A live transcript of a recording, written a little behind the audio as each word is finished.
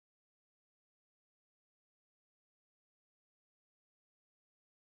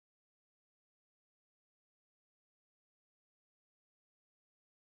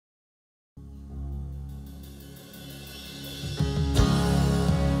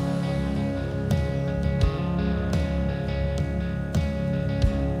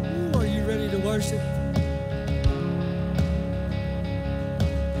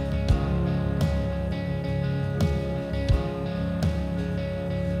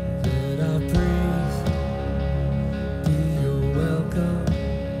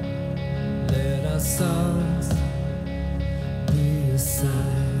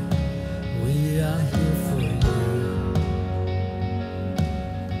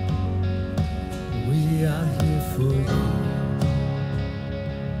for you.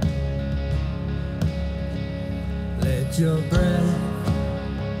 Let your breath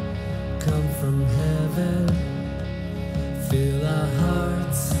come from heaven. Fill our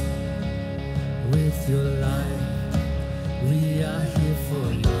hearts with your light. We are here for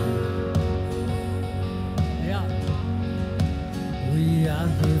you. Yeah. We are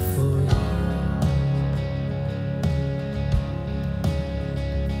here for you.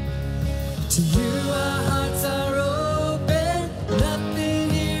 To you our hearts are open. Nothing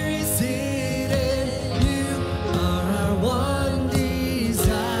here is hidden. You are our one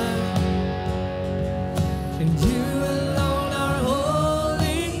desire. And you alone are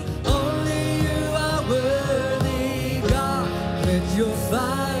holy. Only you are worthy, God. Let your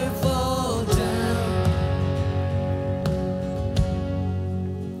fire fall down.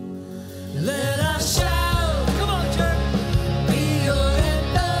 Let us shout. Come on, church. Be your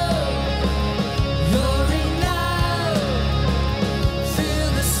anthem. Your renown. Fill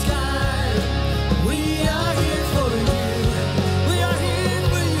the sky. We are here for you. We are here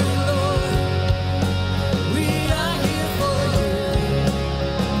for you, Lord. We are here for you.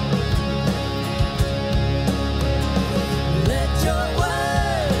 Let your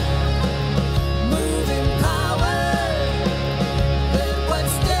word move in power. Let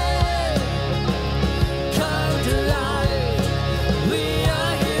what's dead come to life. We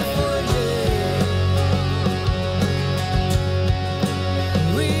are here for you.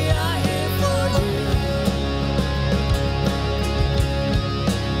 We are here for you.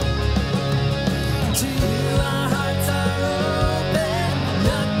 To you our hearts are open.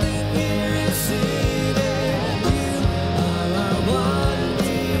 Nothing here is hidden. You are our one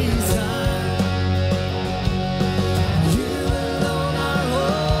desire. You alone are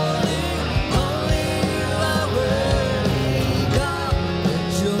holy. Only you are worthy, God. Let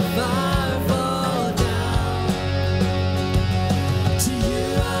your fire fall down. To you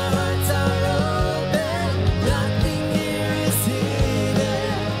our hearts are open. Nothing here is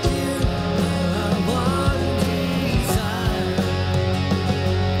hidden. You are our one desire.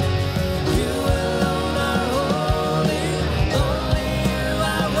 You alone are holy. Only you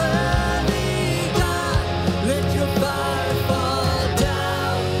are worthy, God. Let your fire fall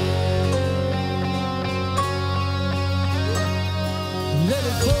down. Let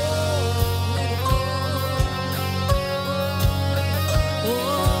it fall.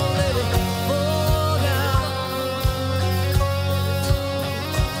 Oh, let it fall down.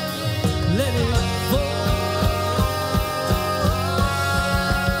 Let it fall.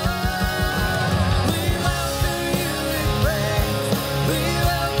 We welcome you in praise. We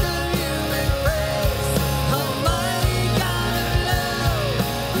welcome you in praise. Almighty God of love.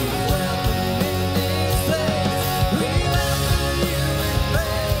 We welcome in this place. We welcome you in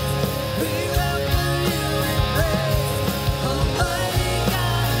praise. We welcome you in praise. Almighty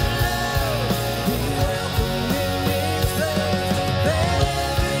God of love. We welcome in this place. Let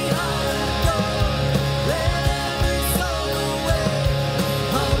every heart adore. Let every soul awake.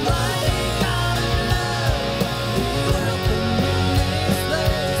 Almighty God of love. We welcome in this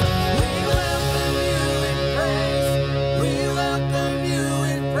place. We welcome you in praise. We welcome you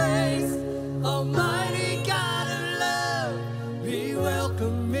in praise. Almighty God of love. We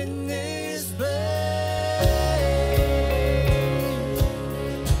welcome in this place.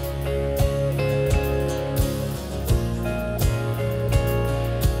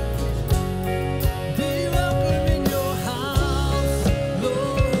 Be welcome in your house,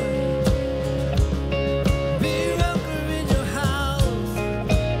 Lord. Be welcome in your house.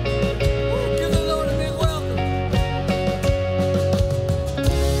 Give the Lord a big welcome.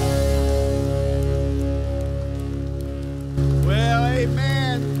 Well,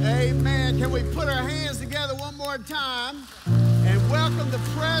 amen, amen. Can we put our hands together one more time and welcome the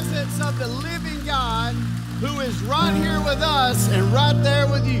presence of the living God who is right here with us and right there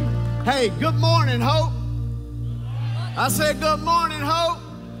with you. Hey, good morning, Hope. I said good morning, Hope.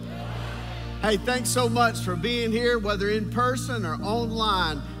 Hey, thanks so much for being here, whether in person or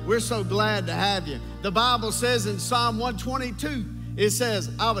online. We're so glad to have you. The Bible says in Psalm 122, it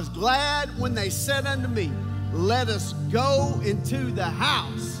says, I was glad when they said unto me, let us go into the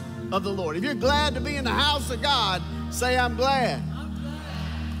house of the Lord. If you're glad to be in the house of God, say, I'm glad.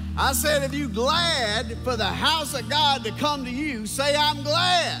 I said, if you're glad for the house of God to come to you, say, I'm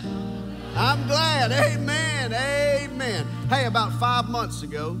glad. I'm glad. Amen. Amen. Hey, about 5 months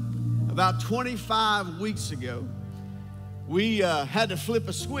ago, about 25 weeks ago, we had to flip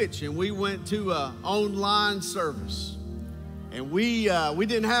a switch and we went to an online service. And we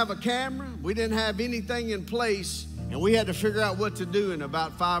didn't have a camera. We didn't have anything in place. And we had to figure out what to do in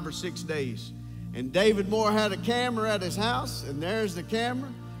about 5 or 6 days. And David Moore had a camera at his house, and there's the camera.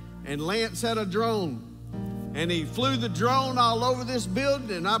 And Lance had a drone. And he flew the drone all over this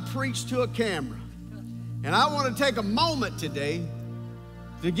building, and I preached to a camera. And I want to take a moment today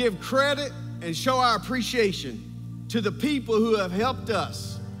to give credit and show our appreciation to the people who have helped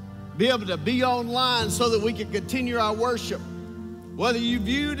us be able to be online so that we can continue our worship. Whether you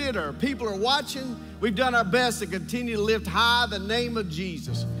viewed it or people are watching, we've done our best to continue to lift high the name of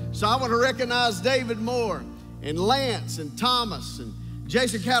Jesus. So I want to recognize David Moore and Lance and Thomas and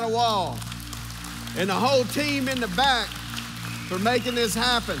Jason Catawal and the whole team in the back for making this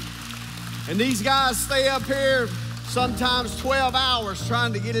happen. And these guys stay up here sometimes 12 hours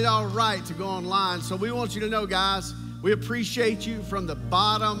trying to get it all right to go online. So we want you to know, guys, we appreciate you from the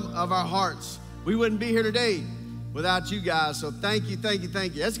bottom of our hearts. We wouldn't be here today without you guys. So thank you, thank you,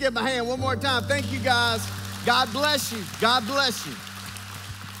 thank you. Let's give them a hand one more time. Thank you, guys. God bless you. God bless you.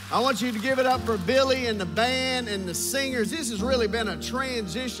 I want you to give it up for Billy and the band and the singers. This has really been a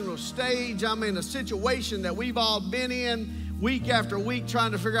transitional stage. I mean, a situation that we've all been in week after week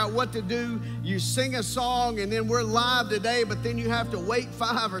trying to figure out what to do. You sing a song and then we're live today, but then you have to wait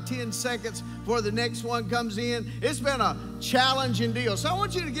 5 or 10 seconds before the next one comes in. It's been a challenging deal. So I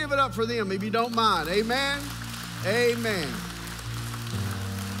want you to give it up for them if you don't mind. Amen. Amen.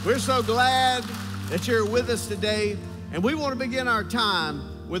 We're so glad that you're with us today, and we want to begin our time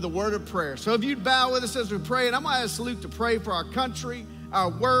with a word of prayer. So if you'd bow with us as we pray, and I'm going to ask Luke to pray for our country, our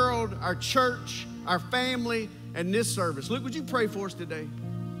world, our church, our family, and this service. Luke, would you pray for us today?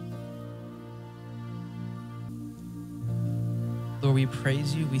 Lord, we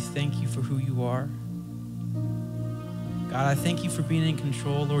praise you. We thank you for who you are. God, I thank you for being in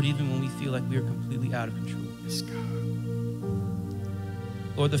control, Lord, even when we feel like we are completely out of control. Yes, God.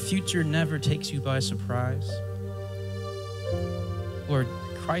 Lord, the future never takes you by surprise. Lord,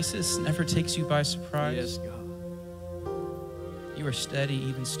 crisis never takes you by surprise. Yes, God. You are steady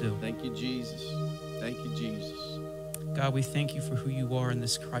even still. Thank you, Jesus. Thank you, Jesus. God, we thank you for who you are in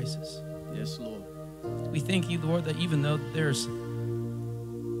this crisis. Yes, Lord. We thank you, Lord, that even though there's,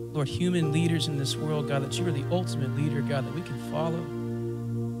 Lord, human leaders in this world, God, that you are the ultimate leader, God, that we can follow.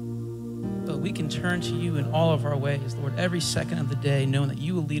 But we can turn to you in all of our ways, Lord, every second of the day, knowing that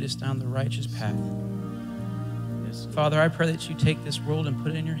you will lead us down the righteous path. Yes, Father, I pray that you take this world and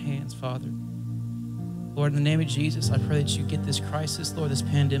put it in your hands, Father. Lord, in the name of Jesus, I pray that you get this crisis, Lord, this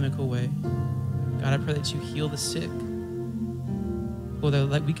pandemic away. God, I pray that you heal the sick. Lord,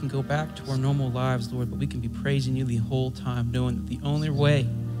 that we can go back to our normal lives, Lord, but we can be praising you the whole time, knowing that the only way,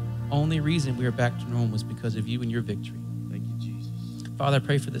 only reason we are back to normal is because of you and your victory. Thank you, Jesus. Father, I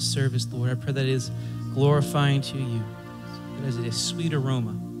pray for this service, Lord. I pray that it is glorifying to you, that it is a sweet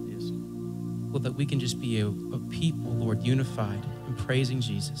aroma. Yes, Lord. Lord, that we can just be a people, Lord, unified and praising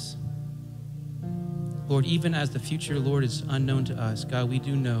Jesus. Lord, even as the future, Lord, is unknown to us, God, we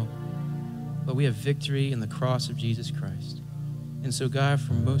do know, but we have victory in the cross of Jesus Christ. And so, God,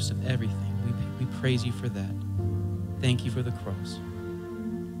 for most of everything, we praise you for that. Thank you for the cross.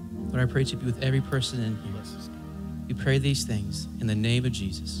 Lord, I pray to be with every person in here. We pray these things in the name of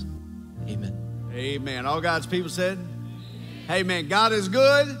Jesus. Amen. Amen. All God's people said, amen. God is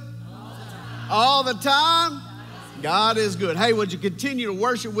good all the time. God is good. Hey, would you continue to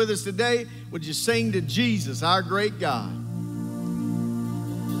worship with us today? Would you sing to Jesus, our great God?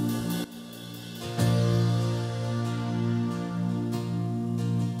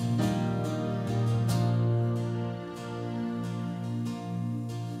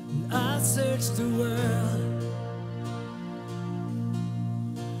 I searched the world,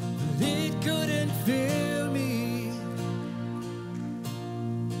 but it couldn't fill me.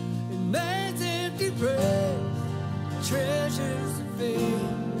 In man's empty praise, treasures of fame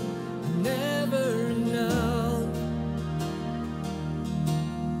never enough.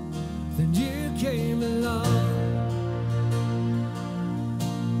 Then you came along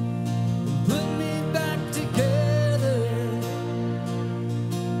and put me back together.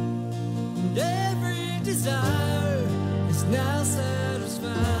 And every desire is now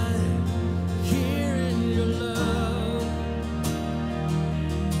satisfied here in your love.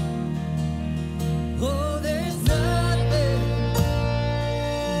 Oh, there's nothing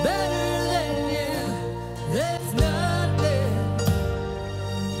better than you. There's nothing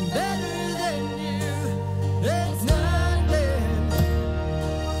better than you. There's nothing,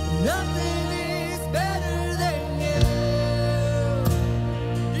 nothing is better than you.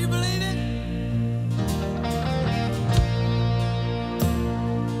 Do you believe it?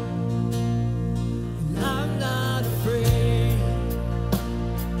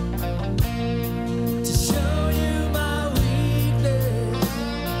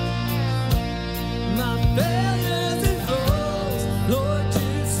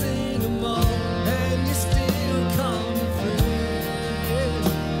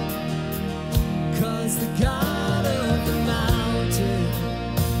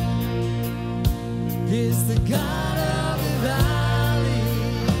 the God of the valley.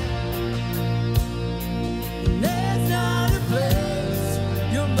 There's not a place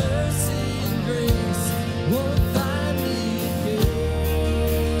your mercy and grace won't find me again.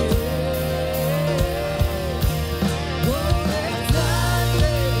 Oh, there's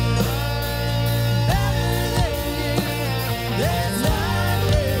nothing better than you. There's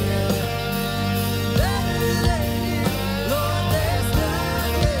nothing better than you. Lord, there's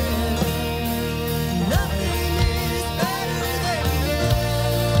nothing. Nothing is better than you.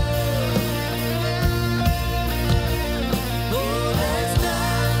 Oh, there's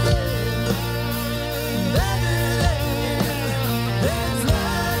nothing better than you. There's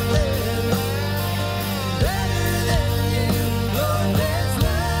nothing better than you. Lord, there's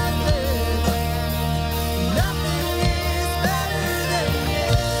nothing. Nothing is better than you.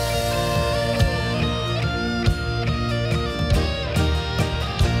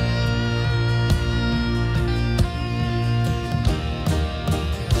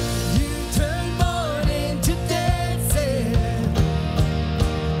 You turn mourning to dancing.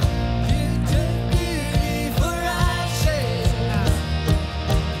 You turn beauty for ashes.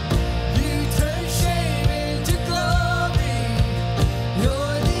 You turn shame into glory.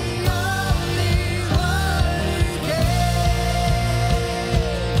 You're the only one who can.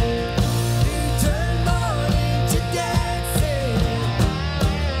 You turn mourning to dancing.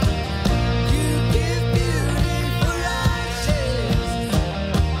 You give beauty for ashes.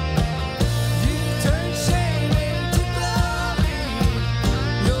 You turn shame into glory.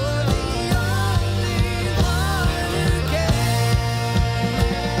 You're the only one who can.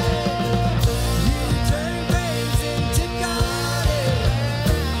 You turn graves into gardens.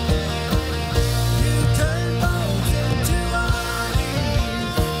 You turn bones into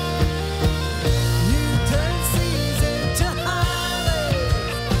armies. You turn seas into highways.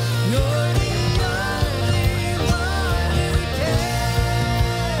 You're the only one who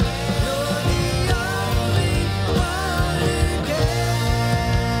can. You're the only one who can.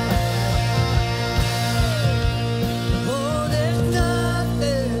 Oh, there's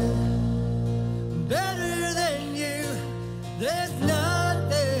nothing better than you. There's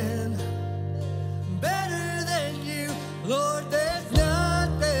nothing better than you. Lord, there's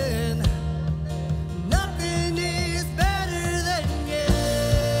nothing. Nothing is better than you.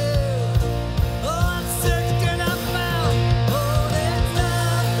 Oh, I'm searching, I found. Oh, there's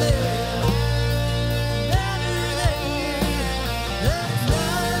nothing better than you. There's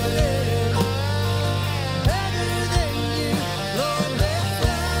nothing better than you. Lord, there's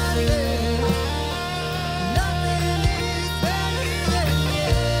nothing. Nothing is better than you.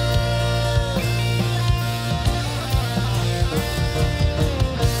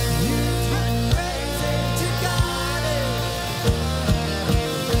 You turn graves into gardens.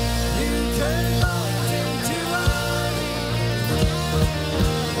 You turn bones into armies.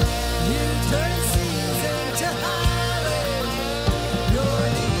 You turn seas into highways. You're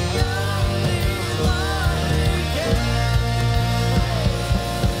the only one who can.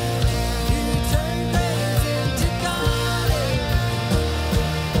 You turn graves into gardens.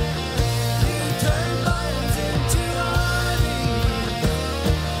 You turn bones into armies.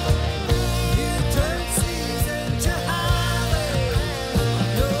 You turn seas into highways.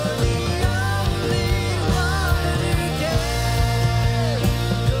 You're the only one who can.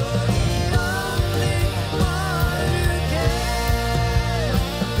 You're the only one who can.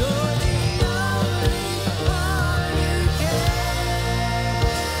 You're the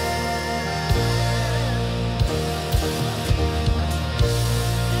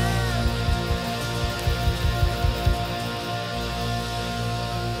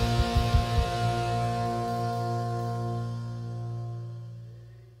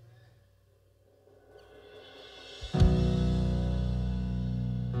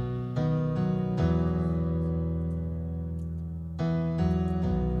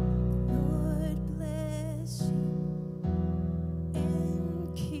Lord bless you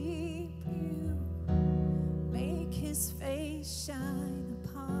and keep you. Make his face shine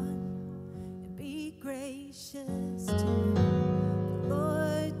upon you and be gracious to you.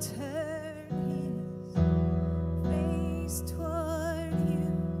 Lord, turn his face toward you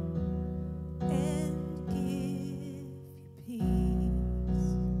and give you peace.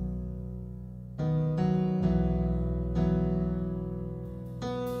 Amen.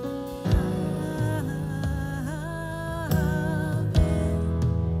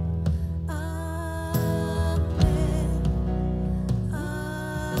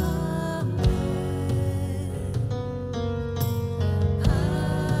 Amen.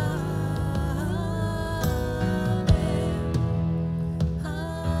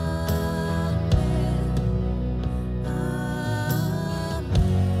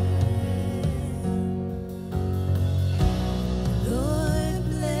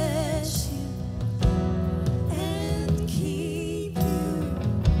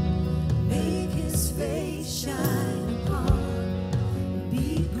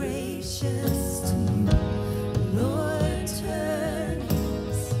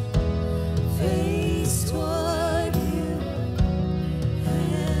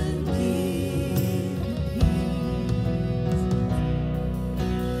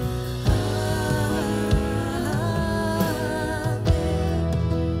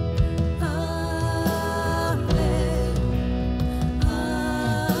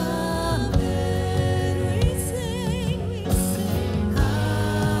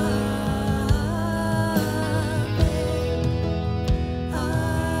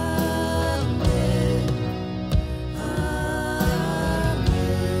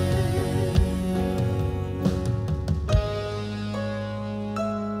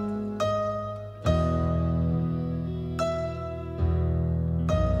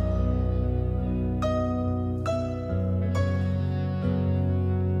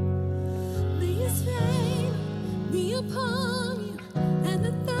 upon you and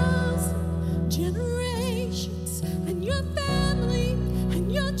 1,000 generations, and your family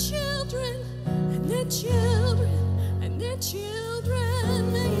and your children and their children and their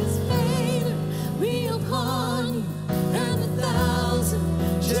children. May His favor be upon you and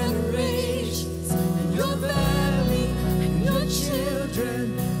 1,000 generations, and your family and your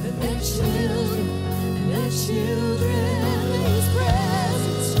children and their children and their children. May His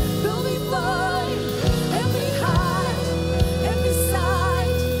presence go before you and behind and beside,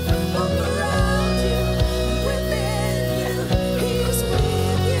 all around you and within you. He is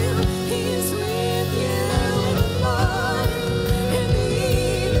with you. He is with you in the morning, in the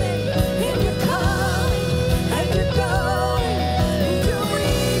evening, in your coming and your going, in your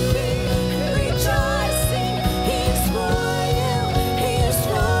weeping and rejoicing. He is for you. He is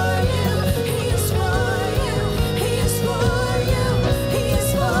for you. He is for you. He is for you. He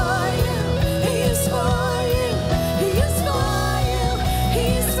is for you. He is for you. He is for you. He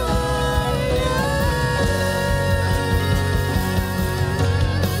is for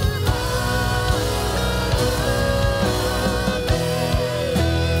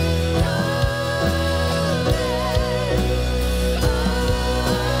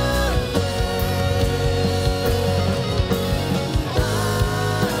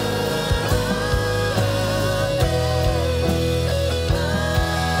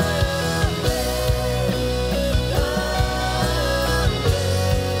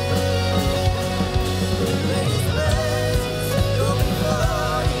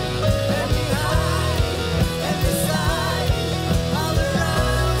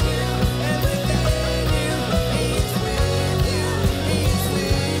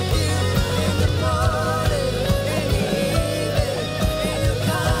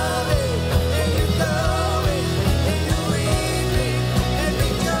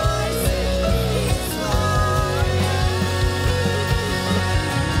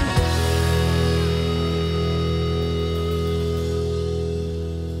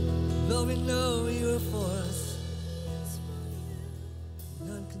Lord, we know you are for us.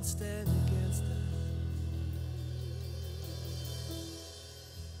 None can stand against us.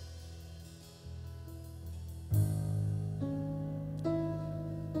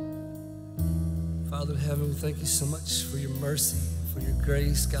 Father in heaven, we thank you so much for your mercy, for your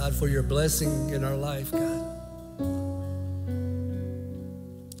grace, God, for your blessing in our life, God.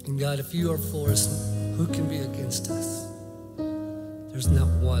 And God, if you are for us, who can be against us? There's not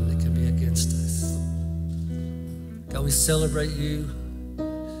one that can be against us. God, we celebrate you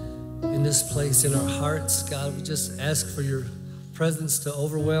in this place, in our hearts. God, we just ask for your presence to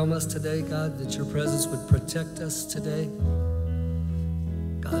overwhelm us today, God, that your presence would protect us today.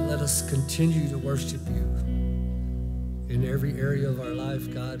 God, let us continue to worship you in every area of our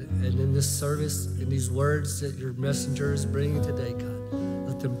life, God. And in this service, in these words that your messenger is bringing today, God,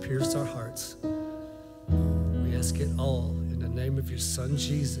 let them pierce our hearts. We ask it all in the name of your Son,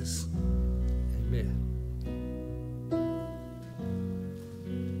 Jesus. Amen.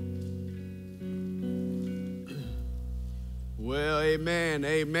 Well, amen,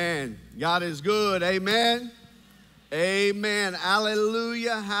 amen. God is good, amen. Amen.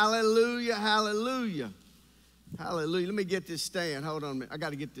 Hallelujah, hallelujah, hallelujah. Hallelujah. Let me get this stand. Hold on a minute. I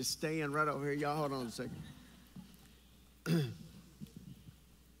got to get this stand right over here. Y'all hold on a second.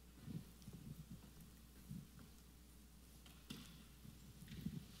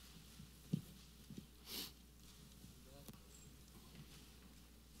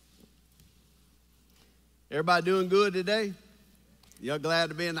 Everybody doing good today? Y'all glad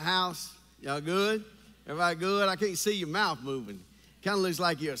to be in the house? Y'all good? Everybody good? I can't see your mouth moving. Kind of looks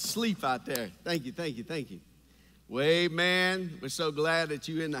like you're asleep out there. Thank you, thank you, thank you. Well, amen. We're so glad that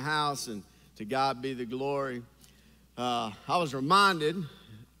you're in the house, and to God be the glory. I was reminded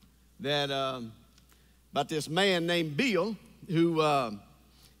that about this man named Bill, who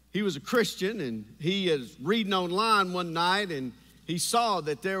he was a Christian, and he is reading online one night, and he saw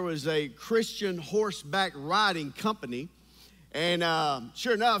that there was a Christian horseback riding company. And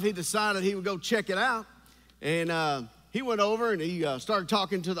sure enough, he decided he would go check it out. And he went over and he started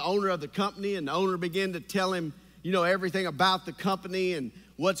talking to the owner of the company, and the owner began to tell him, you know, everything about the company and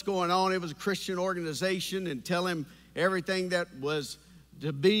what's going on. It was a Christian organization, and tell him everything that was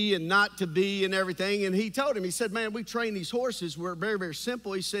to be and not to be and everything. And he told him, he said, man, we train these horses. We're very, very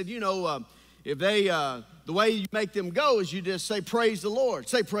simple. He said, you know, if they, the way you make them go is you just say, praise the Lord.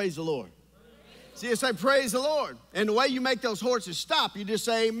 Say, praise the Lord. See, you say, praise the Lord. And the way you make those horses stop, you just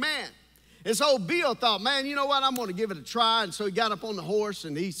say, amen. And so Bill thought, man, you know what? I'm going to give it a try. And so he got up on the horse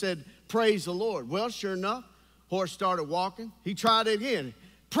and he said, praise the Lord. Well, sure enough, horse started walking. He tried it again.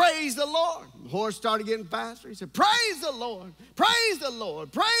 praise the Lord. The horse started getting faster. He said, praise the Lord, praise the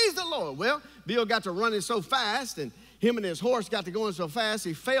Lord, praise the Lord. Well, Bill got to running so fast, and him and his horse got to going so fast,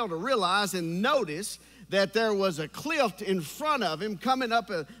 he failed to realize and notice that there was a cliff in front of him, coming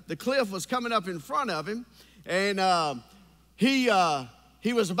up, the cliff was coming up in front of him, and he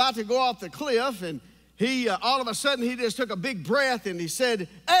was about to go off the cliff, and all of a sudden, he just took a big breath, and he said,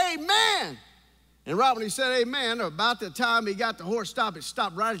 amen. And right when he said amen, about the time he got the horse stopped, it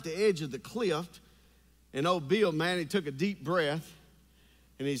stopped right at the edge of the cliff. And old Bill, man, he took a deep breath,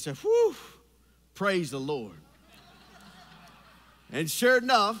 and he said, whew, praise the Lord. And sure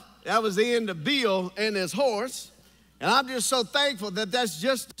enough, that was the end of Bill and his horse. And I'm just so thankful that that's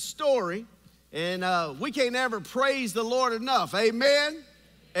just a story. And we can't ever praise the Lord enough. Amen?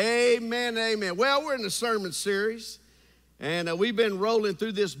 Amen, amen. Well, we're in a sermon series. And we've been rolling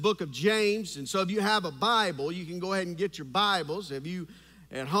through this book of James. And so if you have a Bible, you can go ahead and get your Bibles. If you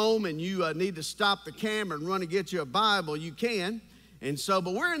at home and you need to stop the camera and run and get you a Bible, you can. And so,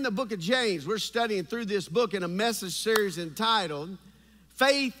 but we're in the book of James. We're studying through this book in a message series entitled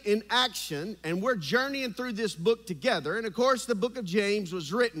Faith in Action. And we're journeying through this book together. And of course, the book of James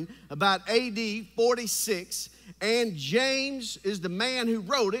was written about AD 46. And James is the man who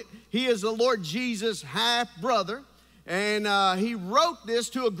wrote it. He is the Lord Jesus' half-brother. And he wrote this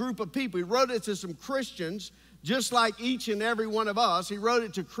to a group of people. He wrote it to some Christians, just like each and every one of us. He wrote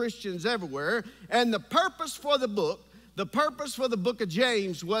it to Christians everywhere. And the purpose for the book of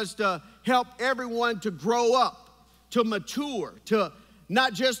James was to help everyone to grow up, to mature, to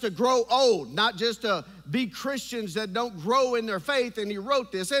not just to grow old, not just to be Christians that don't grow in their faith. And he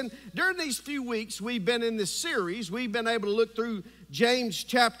wrote this. And during these few weeks we've been in this series, we've been able to look through James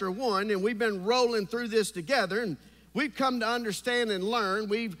chapter 1, and we've been rolling through this together. And we've come to understand and learn.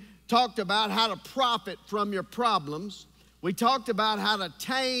 We've talked about how to profit from your problems. We talked about how to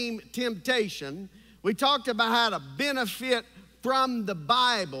tame temptation. We talked about how to benefit from the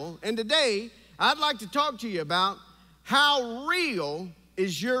Bible. And today, I'd like to talk to you about how real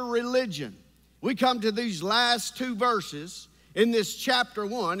is your religion. We come to these last two verses in this chapter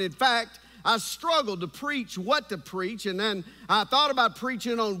 1. In fact, I struggled to preach what to preach, and then I thought about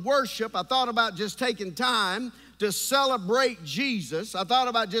preaching on worship. I thought about just taking time to celebrate Jesus. I thought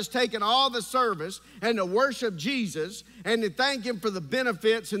about just taking all the service and to worship Jesus and to thank him for the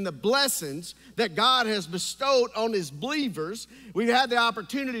benefits and the blessings that God has bestowed on his believers. We've had the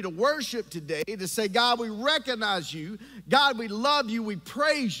opportunity to worship today, to say, God, we recognize you. God, we love you. We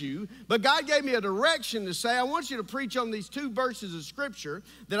praise you. But God gave me a direction to say, I want you to preach on these two verses of scripture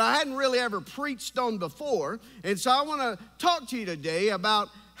that I hadn't really ever preached on before. And so I want to talk to you today about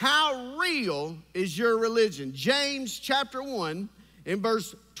how real is your religion? James chapter 1 in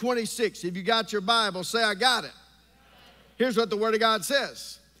verse 26. If you got your Bible, say, I got it. Here's what the Word of God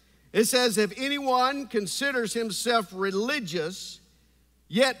says. It says, if anyone considers himself religious,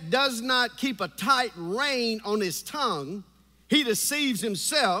 yet does not keep a tight rein on his tongue, he deceives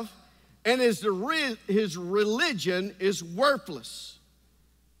himself, and his religion is worthless.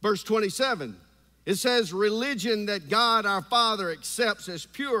 Verse 27. It says, religion that God our Father accepts as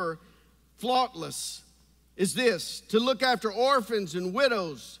pure, faultless, is this, to look after orphans and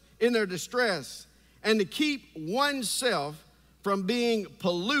widows in their distress, and to keep oneself from being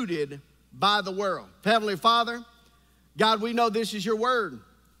polluted by the world. Heavenly Father, God, we know this is your word.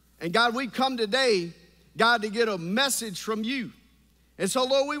 And God, we come today, God, to get a message from you. And so,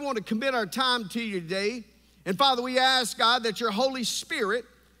 Lord, we want to commit our time to you today. And Father, we ask, God, that your Holy Spirit,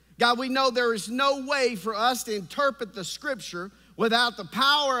 God, we know there is no way for us to interpret the scripture without the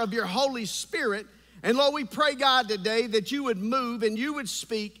power of your Holy Spirit. And Lord, we pray, God, today that you would move and you would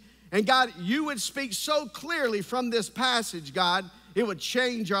speak. And God, you would speak so clearly from this passage, God, it would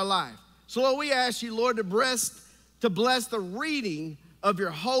change our life. So Lord, we ask you, Lord, to bless the reading of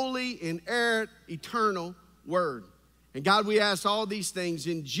your holy, inerrant, eternal word. And God, we ask all these things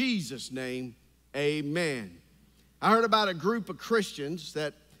in Jesus' name, amen. I heard about a group of Christians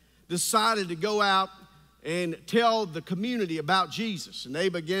that decided to go out and tell the community about Jesus. And they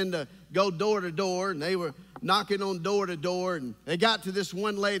began to go door to door, and they were knocking on door to door. And they got to this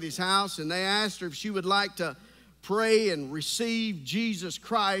one lady's house, and they asked her if she would like to pray and receive Jesus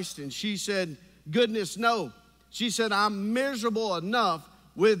Christ. And she said, goodness, no. She said, I'm miserable enough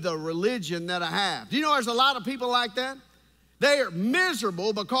with the religion that I have. Do you know there's a lot of people like that? They are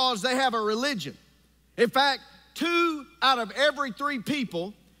miserable because they have a religion. In fact, 2 out of every 3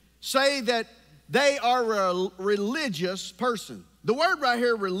 people say that they are a religious person. The word right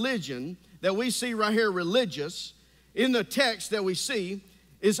here, religion, that we see right here, religious, in the text that we see,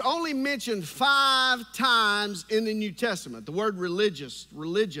 is only mentioned 5 times in the New Testament. The word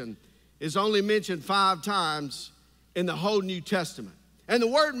religion, is only mentioned 5 times in the whole New Testament. And the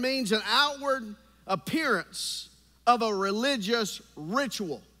word means an outward appearance of a religious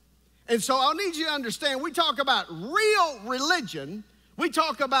ritual. And so I need you to understand, we talk about real religion, we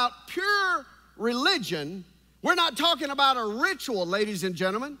talk about pure religion. We're not talking about a ritual, ladies and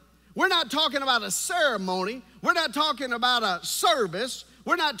gentlemen. We're not talking about a ceremony. We're not talking about a service.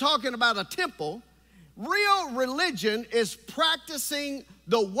 We're not talking about a temple. Real religion is practicing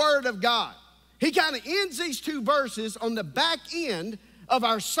the Word of God. He kind of ends these 2 verses on the back end of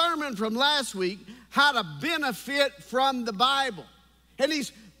our sermon from last week, how to benefit from the Bible. And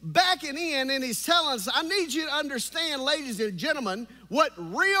he's backing in and he's telling us, I need you to understand, ladies and gentlemen, what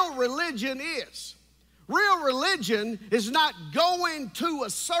real religion is. Real religion is not going to a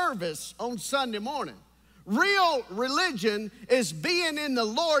service on Sunday morning. Real religion is being in the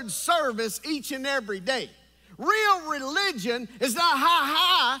Lord's service each and every day. Real religion is not how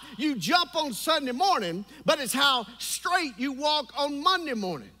high you jump on Sunday morning, but it's how straight you walk on Monday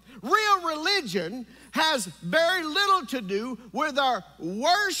morning. Real religion has very little to do with our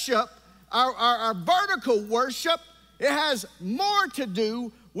worship, our vertical worship. It has more to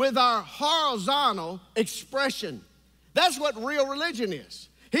do with our horizontal expression. That's what real religion is.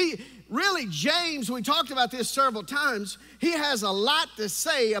 James, we talked about this several times, he has a lot to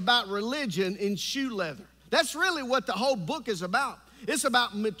say about religion in shoe leather. That's really what the whole book is about. It's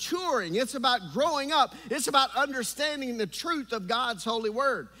about maturing. It's about growing up. It's about understanding the truth of God's holy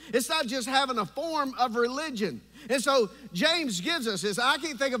word. It's not just having a form of religion. And so James gives us this. I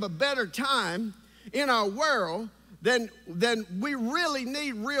can't think of a better time in our world than we really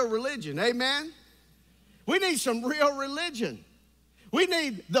need real religion. Amen? We need some real religion. We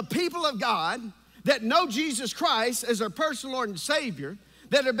need the people of God that know Jesus Christ as their personal Lord and Savior,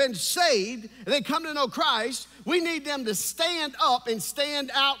 that have been saved, and they come to know Christ. We need them to stand up and stand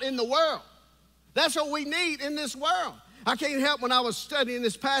out in the world. That's what we need in this world. I can't help, when I was studying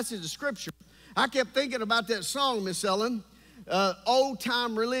this passage of Scripture, I kept thinking about that song, Miss Ellen, Old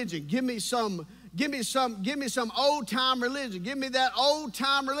Time Religion. Give me some old time religion. Give me that old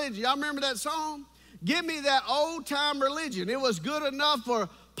time religion. Y'all remember that song? Give me that old time religion. It was good enough for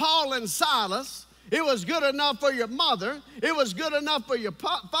Paul and Silas. It was good enough for your mother. It was good enough for your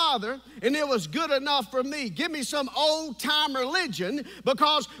father. And it was good enough for me. Give me some old-time religion,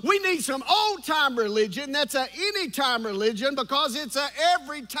 because we need some old-time religion that's a any-time religion, because it's a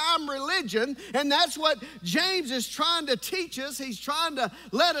every-time religion. And that's what James is trying to teach us. He's trying to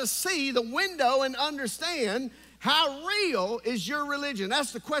let us see the window and understand how real is your religion.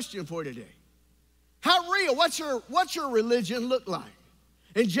 That's the question for today. How real? What's your religion look like?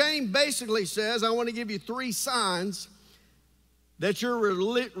 And James basically says, I want to give you 3 signs that your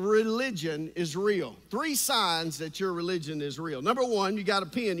religion is real. 3 signs that your religion is real. Number 1, you got a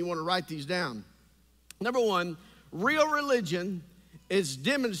pen, you want to write these down. Number 1, real religion is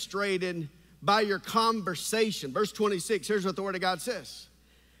demonstrated by your conversation. Verse 26, here's what the Word of God says.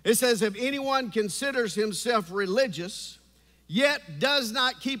 It says, if anyone considers himself religious, yet does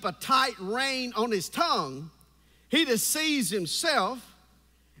not keep a tight rein on his tongue, he deceives himself,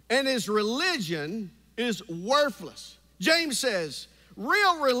 and his religion is worthless. James says,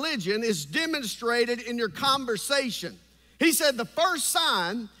 real religion is demonstrated in your conversation. He said the first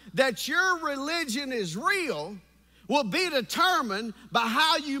sign that your religion is real will be determined by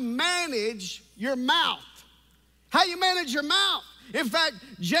how you manage your mouth. How you manage your mouth. In fact,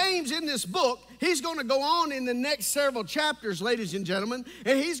 James in this book, he's going to go on in the next several chapters, ladies and gentlemen,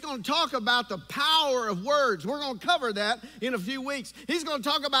 and he's going to talk about the power of words. We're going to cover that in a few weeks. He's going to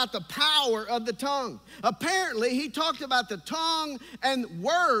talk about the power of the tongue. Apparently, he talked about the tongue and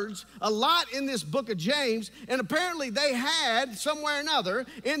words a lot in this book of James, and apparently they had, somewhere or another,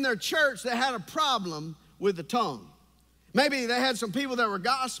 in their church, they had a problem with the tongue. Maybe they had some people that were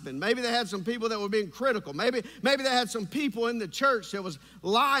gossiping. Maybe they had some people that were being critical. Maybe they had some people in the church that was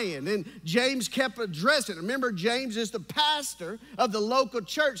lying. And James kept addressing it. Remember, James is the pastor of the local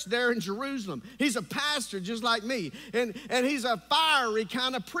church there in Jerusalem. He's a pastor just like me. And he's a fiery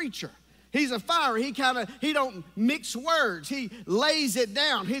kind of preacher. He's a fiery. He don't mix words. He lays it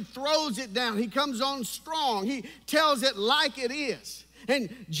down. He throws it down. He comes on strong. He tells it like it is.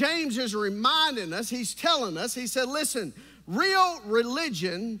 And James is reminding us, he's telling us, he said, listen, real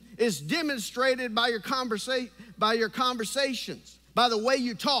religion is demonstrated by your conversations, by the way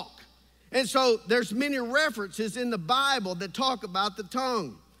you talk. And so there's many references in the Bible that talk about the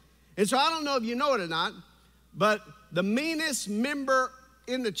tongue. And so I don't know if you know it or not, but the meanest member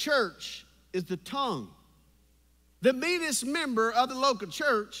in the church is the tongue. The meanest member of the local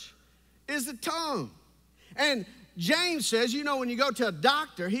church is the tongue. And James says, you know, when you go to a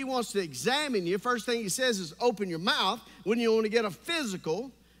doctor, he wants to examine you. First thing he says is open your mouth. When you want to get a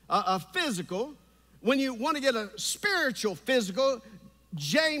physical. When you want to get a spiritual physical,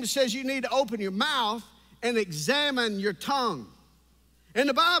 James says you need to open your mouth and examine your tongue. And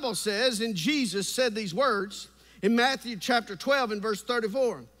the Bible says, and Jesus said these words in Matthew chapter 12 and verse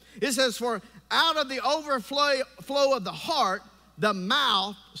 34. It says, for out of the overflow of the heart, the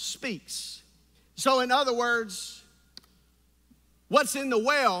mouth speaks. So in other words, what's in the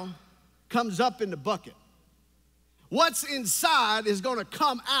well comes up in the bucket. What's inside is going to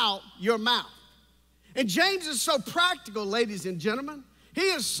come out your mouth. And James is so practical, ladies and gentlemen. He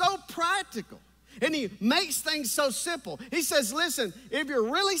is so practical. And he makes things so simple. He says, listen, if you're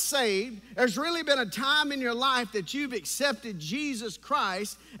really saved, there's really been a time in your life that you've accepted Jesus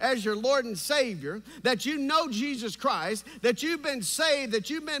Christ as your Lord and Savior, that you know Jesus Christ, that you've been saved, that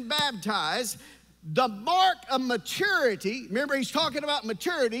you've been baptized. The mark of maturity, remember he's talking about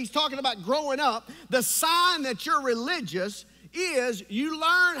maturity, he's talking about growing up. The sign that you're religious is you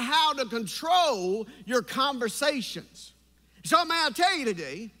learn how to control your conversations. So may I tell you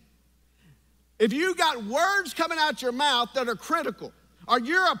today, if you got words coming out your mouth that are critical, or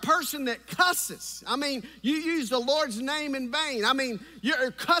you're a person that cusses, I mean, you use the Lord's name in vain. I mean, you're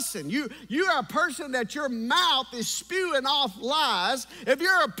cussing. You're a person that your mouth is spewing off lies. If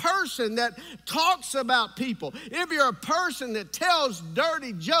you're a person that talks about people, if you're a person that tells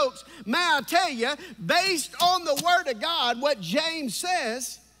dirty jokes, may I tell you, based on the Word of God, what James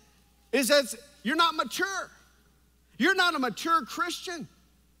says is that you're not mature. You're not a mature Christian.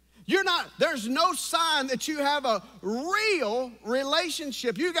 There's no sign that you have a real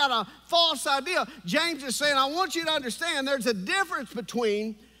relationship. You got a false idea. James is saying, I want you to understand there's a difference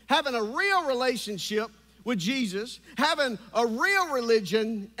between having a real relationship with Jesus, having a real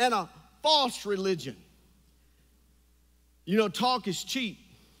religion, and a false religion. You know, talk is cheap,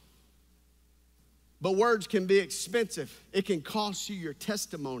 but words can be expensive. It can cost you your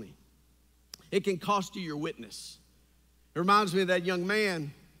testimony. It can cost you your witness. It reminds me of that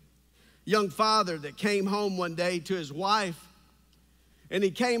young father that came home one day to his wife. And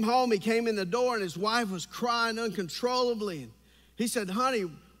he came home, he came in the door, and his wife was crying uncontrollably. And he said, honey,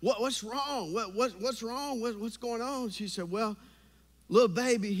 what's wrong? What's wrong? What's going on? She said, well, little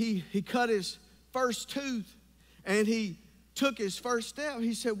baby, he cut his first tooth, and he took his first step.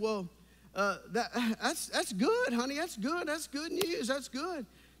 He said, well, that's good, honey. That's good. That's good news. That's good.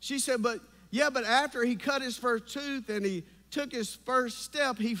 She said, but after he cut his first tooth and he took his first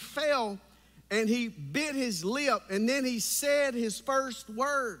step, he fell and he bit his lip, and then he said his first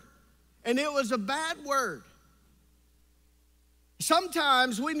word, and it was a bad word.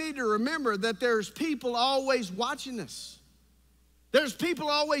 Sometimes we need to remember that there's people always watching us. There's people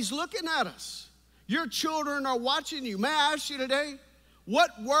always looking at us. Your children are watching you. May I ask you today,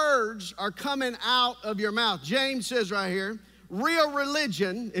 what words are coming out of your mouth? James says right here, real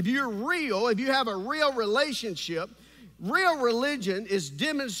religion, if you have a real relationship, real religion is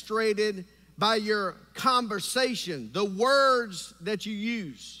demonstrated by your conversation, the words that you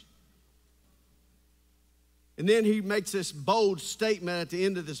use. And then he makes this bold statement at the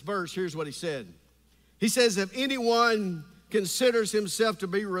end of this verse. Here's what he said. He says, if anyone considers himself to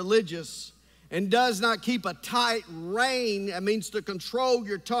be religious and does not keep a tight rein, that means to control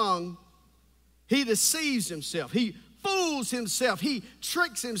your tongue, he deceives himself. He fools himself. He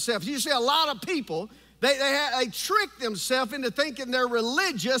tricks himself. You see a lot of people, they trick themselves into thinking they're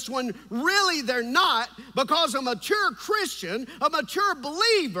religious when really they're not, because a mature Christian, a mature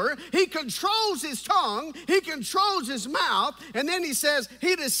believer, he controls his tongue, he controls his mouth, and then he says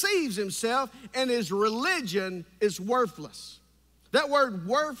he deceives himself and his religion is worthless. That word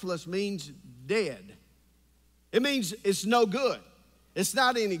worthless means dead. It means it's no good. It's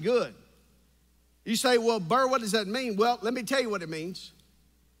not any good. You say, well, Burr, what does that mean? Well, let me tell you what it means.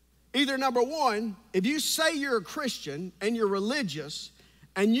 Either number one, if you say you're a Christian and you're religious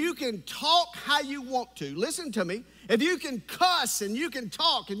and you can talk how you want to, listen to me, if you can cuss and you can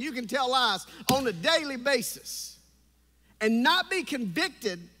talk and you can tell lies on a daily basis and not be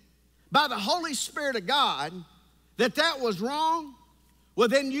convicted by the Holy Spirit of God that was wrong, well,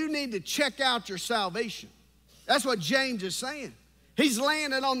 then you need to check out your salvation. That's what James is saying. He's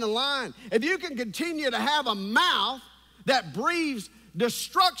laying it on the line. If you can continue to have a mouth that breathes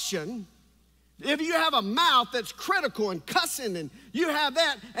destruction, if you have a mouth that's critical and cussing and you have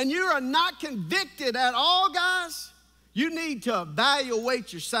that and you are not convicted at all, guys, you need to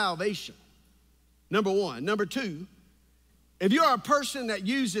evaluate your salvation. Number one. Number two, if you're a person that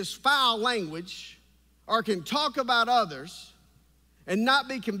uses foul language, or can talk about others and not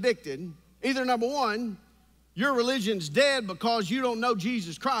be convicted, either number one, your religion's dead because you don't know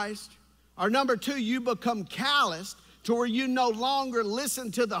Jesus Christ, or number two, you become calloused to where you no longer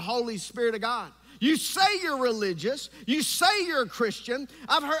listen to the Holy Spirit of God. You say you're religious, you say you're a Christian.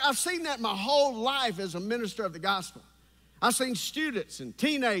 I've seen that my whole life as a minister of the gospel. I've seen students and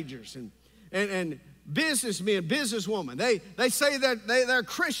teenagers and businessmen, businesswomen. They say that they're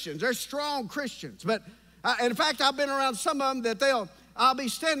Christians, they're strong Christians. But in fact, I've been around some of them that I'll be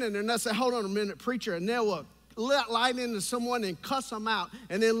standing there and they'll say, hold on a minute, preacher, and they'll light into someone and cuss them out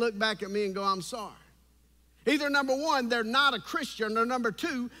and then look back at me and go, I'm sorry. Either number one, they're not a Christian, or number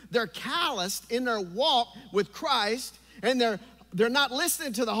two, they're calloused in their walk with Christ and they're not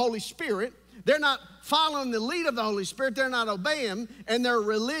listening to the Holy Spirit. They're not following the lead of the Holy Spirit. They're not obeying, and their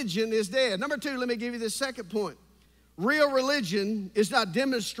religion is dead. Number two, let me give you this second point. Real religion is not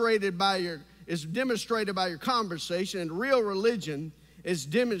demonstrated by your conversation, and real religion is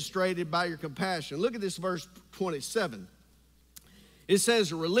demonstrated by your compassion. Look at this verse 27. It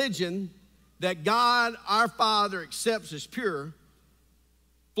says, religion that God our Father accepts as pure,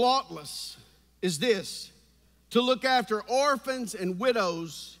 faultless, is this: to look after orphans and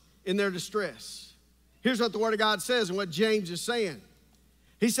widows in their distress. Here's what the Word of God says and what James is saying.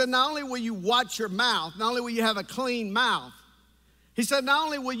 He said, not only will you watch your mouth, not only will you have a clean mouth, he said, not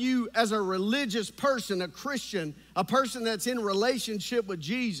only will you, as a religious person, a Christian, a person that's in relationship with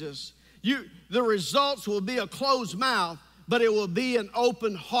Jesus, the results will be a closed mouth, but it will be an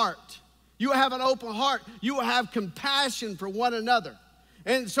open heart. You will have an open heart. You will have compassion for one another.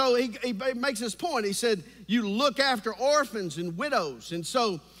 And so he makes this point. He said, you look after orphans and widows. And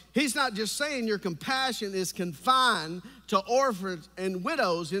so he's not just saying your compassion is confined to orphans and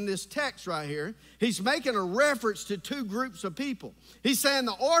widows in this text right here. He's making a reference to two groups of people. He's saying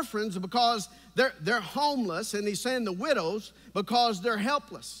the orphans because they're homeless, and he's saying the widows because they're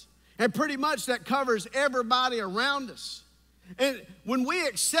helpless. And pretty much that covers everybody around us. And when we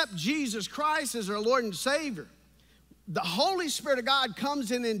accept Jesus Christ as our Lord and Savior, the Holy Spirit of God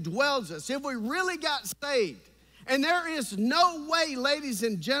comes in and dwells us. If we really got saved, and there is no way, ladies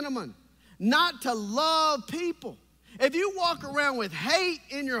and gentlemen, not to love people. If you walk around with hate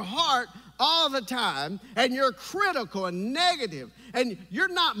in your heart all the time, and you're critical and negative, and you're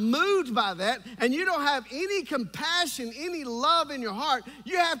not moved by that, and you don't have any compassion, any love in your heart,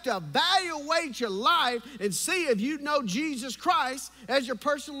 you have to evaluate your life and see if you know Jesus Christ as your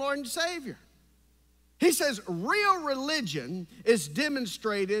personal Lord and Savior. He says real religion is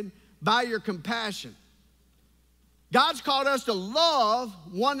demonstrated by your compassion. God's called us to love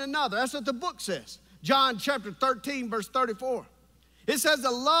one another. That's what the book says. John chapter 13, verse 34. It says to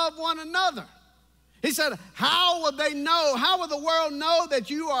love one another. He said, how will they know? How will the world know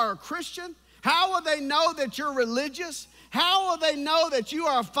that you are a Christian? How will they know that you're religious? How will they know that you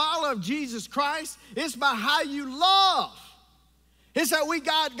are a follower of Jesus Christ? It's by how you love. It's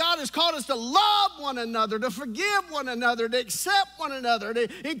that God has called us to love one another, to forgive one another, to accept one another,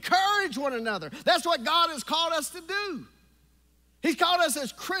 to encourage one another. That's what God has called us to do. He's called us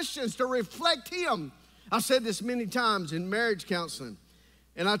as Christians to reflect Him. I've said this many times in marriage counseling,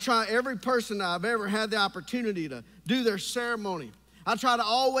 and I try every person that I've ever had the opportunity to do their ceremony, I try to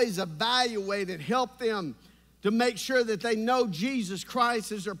always evaluate and help them to make sure that they know Jesus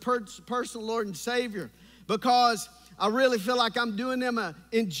Christ as their personal Lord and Savior, because I really feel like I'm doing them an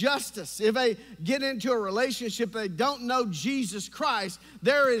injustice. If they get into a relationship, they don't know Jesus Christ,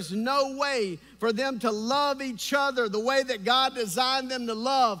 there is no way for them to love each other the way that God designed them to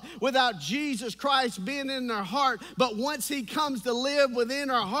love without Jesus Christ being in their heart. But once He comes to live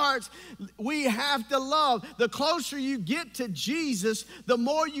within our hearts, we have to love. The closer you get to Jesus, the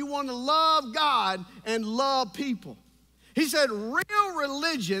more you want to love God and love people. He said real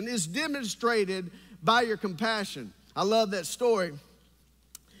religion is demonstrated by your compassion. I love that story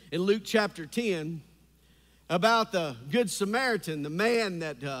in Luke chapter 10 about the Good Samaritan, the man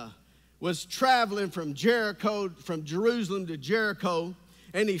that was traveling from Jerusalem to Jericho,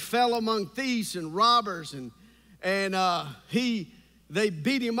 and he fell among thieves and robbers, and they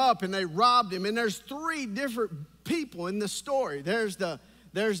beat him up and they robbed him. And there's three different people in the story. There's the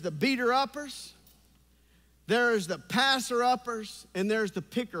beater-uppers, there's the passer-uppers, and there's the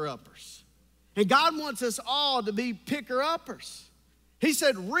picker-uppers. And God wants us all to be picker-uppers. He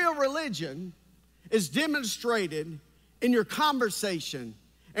said real religion is demonstrated in your conversation,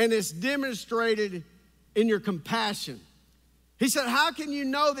 and it's demonstrated in your compassion. He said, how can you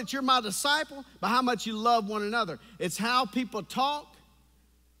know that you're my disciple? By how much you love one another. It's how people talk.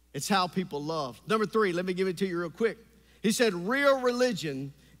 It's how people love. Number three, let me give it to you real quick. He said real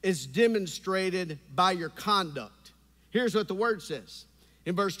religion is demonstrated by your conduct. Here's what the word says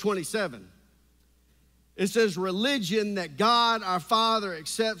in verse 27. It says, religion that God our Father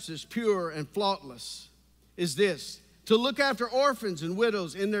accepts as pure and faultless is this: to look after orphans and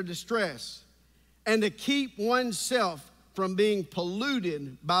widows in their distress, and to keep oneself from being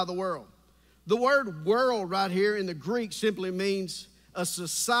polluted by the world. The word world right here in the Greek simply means a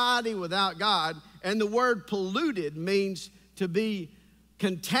society without God, and the word polluted means to be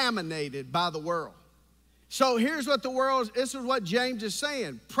contaminated by the world. So here's what this is what James is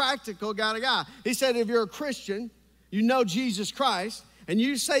saying, practical kind of guy. He said, if you're a Christian, you know Jesus Christ, and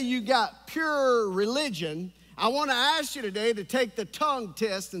you say you got pure religion, I want to ask you today to take the tongue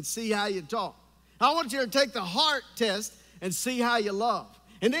test and see how you talk. I want you to take the heart test and see how you love.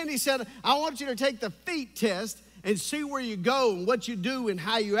 And then he said, I want you to take the feet test and see where you go and what you do and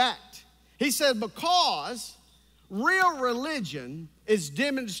how you act. He said, because real religion is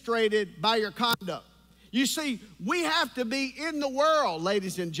demonstrated by your conduct. You see, we have to be in the world,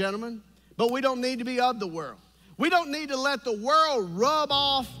 ladies and gentlemen, but we don't need to be of the world. We don't need to let the world rub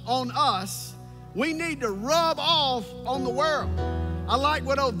off on us. We need to rub off on the world. I like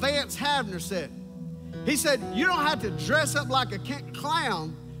what old Vance Havner said. He said, you don't have to dress up like a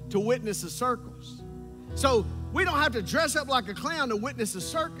clown to witness the circus. So we don't have to dress up like a clown to witness the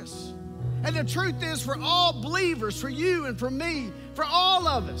circus. And the truth is, for all believers, for you and for me, for all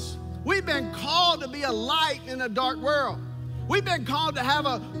of us, we've been called to be a light in a dark world. We've been called to have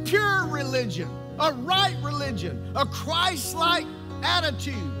a pure religion, a right religion, a Christ-like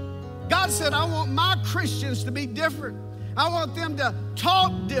attitude. God said, I want my Christians to be different. I want them to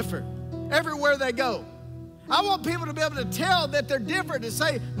talk different everywhere they go. I want people to be able to tell that they're different and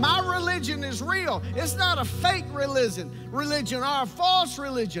say, my religion is real. It's not a fake religion or a false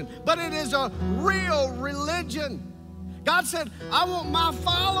religion, but it is a real religion. God said, I want my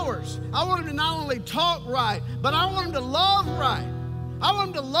followers, I want them to not only talk right, but I want them to love right. I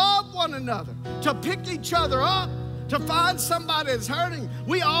want them to love one another, to pick each other up, to find somebody that's hurting.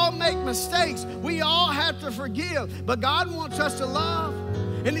 We all make mistakes. We all have to forgive, but God wants us to love.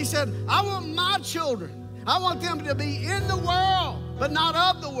 And he said, I want my children, I want them to be in the world, but not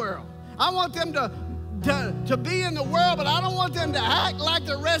of the world. I want them to be in the world, but I don't want them to act like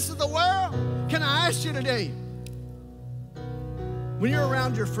the rest of the world. Can I ask you today, when you're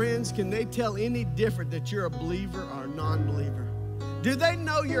around your friends, can they tell any different that you're a believer or a non-believer? Do they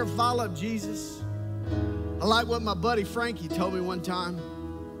know you're a follower of Jesus? I like what my buddy Frankie told me one time.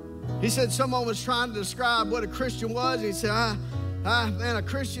 He said someone was trying to describe what a Christian was. He said, man, a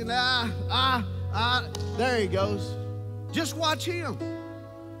Christian, there he goes. Just watch him.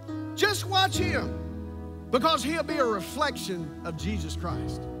 Just watch him. Because he'll be a reflection of Jesus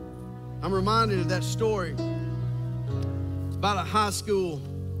Christ. I'm reminded of that story about a high school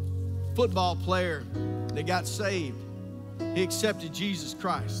football player that got saved. He accepted Jesus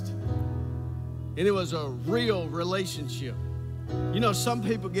Christ. And it was a real relationship. You know, some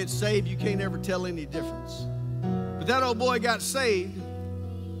people get saved, you can't ever tell any difference. But that old boy got saved,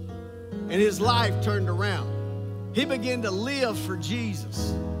 and his life turned around. He began to live for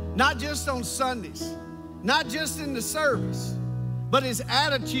Jesus, not just on Sundays, not just in the service, but his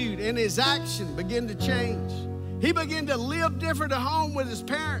attitude and his action began to change. He began to live different at home with his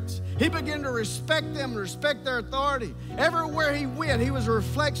parents. He began to respect them and respect their authority. Everywhere he went, he was a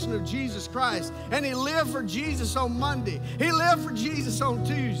reflection of Jesus Christ. And he lived for Jesus on Monday. He lived for Jesus on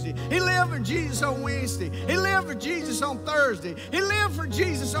Tuesday. He lived for Jesus on Wednesday. He lived for Jesus on Thursday. He lived for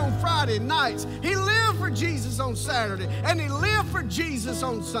Jesus on Friday nights. He lived for Jesus on Saturday. And he lived for Jesus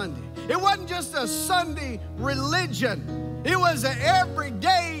on Sunday. It wasn't just a Sunday religion. It was an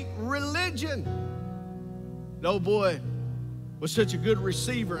everyday religion. The old boy was such a good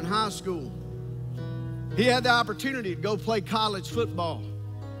receiver in high school. He had the opportunity to go play college football.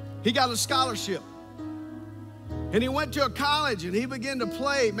 He got a scholarship. And he went to a college and he began to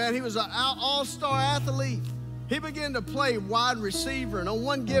play. Man, he was an all-star athlete. He began to play wide receiver. And on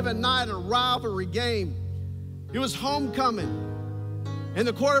one given night, a rivalry game, it was homecoming. And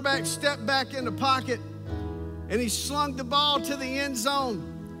the quarterback stepped back in the pocket and he slung the ball to the end zone.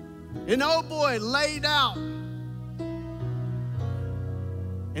 And the old boy laid out.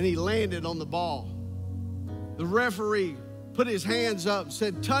 And he landed on the ball. The referee put his hands up and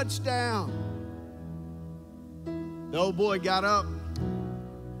said, touchdown. The old boy got up.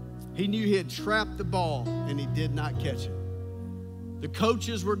 He knew he had trapped the ball and he did not catch it. The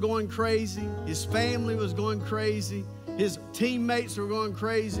coaches were going crazy. His family was going crazy. His teammates were going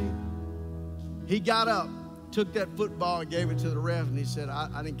crazy. He got up, took that football and gave it to the ref, and he said,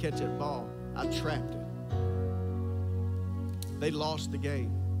 I didn't catch that ball. I trapped it. They lost the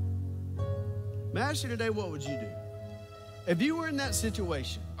game. May I ask you today, what would you do? If you were in that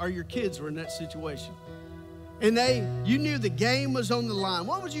situation, or your kids were in that situation, and you knew the game was on the line,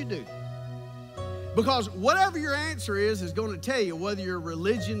 what would you do? Because whatever your answer is going to tell you whether your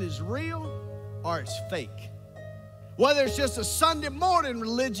religion is real or it's fake. Whether it's just a Sunday morning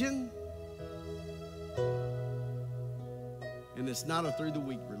religion and it's not a through the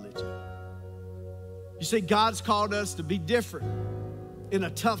week religion. You see, God's called us to be different in a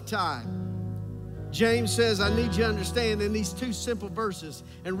tough time. James says, I need you to understand in these two simple verses.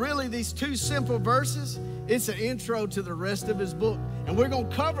 And really, these two simple verses, it's an intro to the rest of his book. And we're going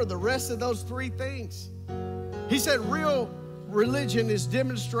to cover the rest of those three things. He said, real religion is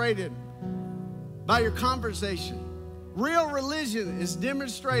demonstrated by your conversation. Real religion is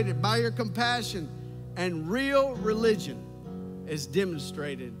demonstrated by your compassion. And real religion is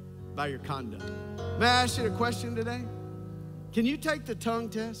demonstrated by your conduct. May I ask you a question today? Can you take the tongue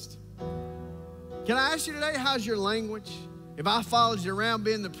test? Can I ask you today, how's your language? If I followed you around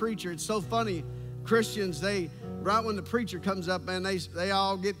being the preacher, it's so funny. Christians, right when the preacher comes up, man, they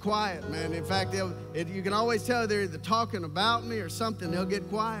all get quiet, man. In fact, you can always tell they're either talking about me or something. They'll get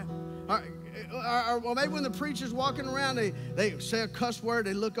quiet. Or maybe when the preacher's walking around, they say a cuss word,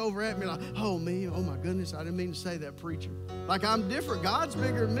 they look over at me like, oh, me, oh my goodness, I didn't mean to say that, preacher. Like I'm different. God's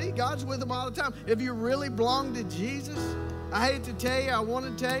bigger than me. God's with them all the time. If you really belong to Jesus, I hate to tell you, I want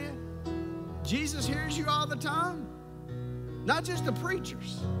to tell you, Jesus hears you all the time, not just the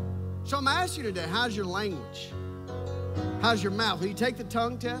preachers. So I'm asking you today, how's your language? How's your mouth? Will you take the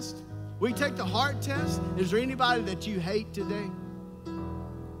tongue test? Will you take the heart test? Is there anybody that you hate today?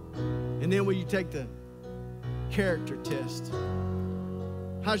 And then will you take the character test?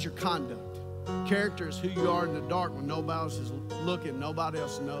 How's your conduct? Character is who you are in the dark when nobody else is looking, nobody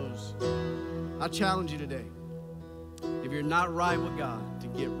else knows. I challenge you today, if you're not right with God, to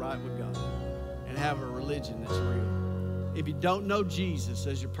get right with God and have a religion that's real. If you don't know Jesus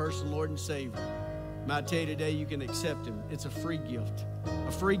as your personal Lord and Savior, may I tell you today, you can accept Him. It's a free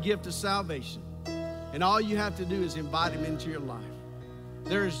gift of salvation. And all you have to do is invite Him into your life.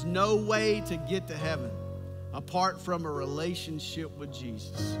 There is no way to get to heaven apart from a relationship with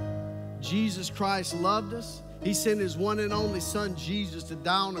Jesus. Jesus Christ loved us. He sent His one and only Son, Jesus, to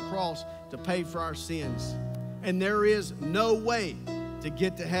die on the cross to pay for our sins. And there is no way to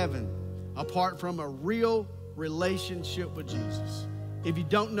get to heaven apart from a real relationship with Jesus. If you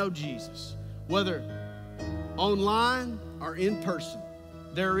don't know Jesus, whether online or in person,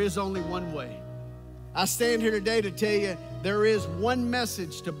 there is only one way. I stand here today to tell you there is one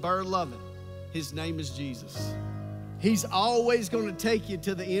message to Burr Lovett. His name is Jesus. He's always going to take you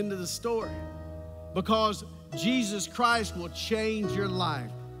to the end of the story because Jesus Christ will change your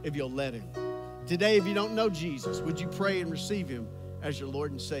life if you'll let Him. Today, if you don't know Jesus, would you pray and receive Him as your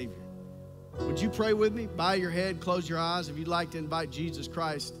Lord and Savior? Would you pray with me? Bow your head, close your eyes. If you'd like to invite Jesus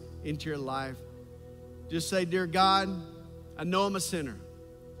Christ into your life, just say, Dear God, I know I'm a sinner.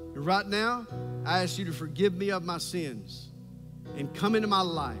 And right now, I ask you to forgive me of my sins and come into my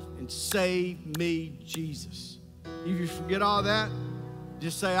life and save me, Jesus. If you forget all that,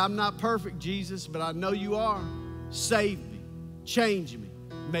 just say, I'm not perfect, Jesus, but I know you are. Save me, change me,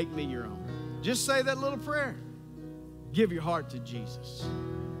 make me your own. Just say that little prayer. Give your heart to Jesus.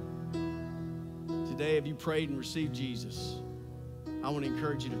 Today, if you prayed and received Jesus, I want to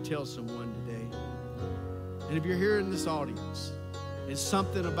encourage you to tell someone today. And if you're here in this audience and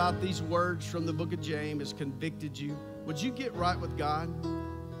something about these words from the book of James has convicted you, would you get right with God?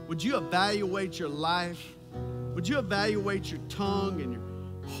 Would you evaluate your life? Would you evaluate your tongue and your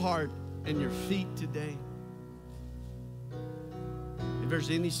heart and your feet today? If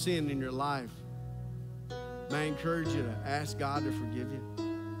there's any sin in your life, may I encourage you to ask God to forgive you?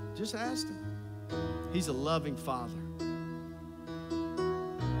 Just ask Him. He's a loving Father.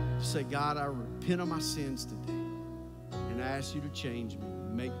 Just say, God, I repent of my sins today, and I ask you to change me,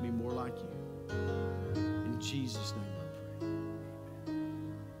 make me more like you. In Jesus' name I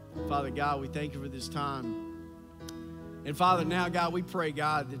pray. Father God, we thank you for this time. And Father, now, God, we pray,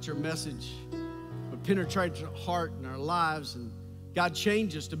 God, that your message would penetrate our heart and our lives, and God,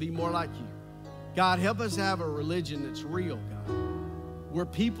 change us to be more like you. God, help us have a religion that's real, God, where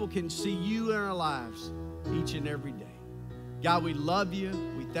people can see you in our lives each and every day. God, we love you,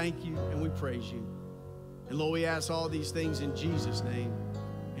 we thank you, and we praise you. And Lord, we ask all these things in Jesus' name.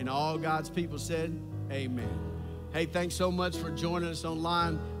 And all God's people said, amen. Hey, thanks so much for joining us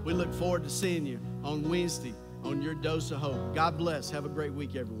online. We look forward to seeing you on Wednesday on Your Dose of Hope. God bless. Have a great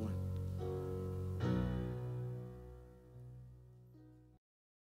week, everyone.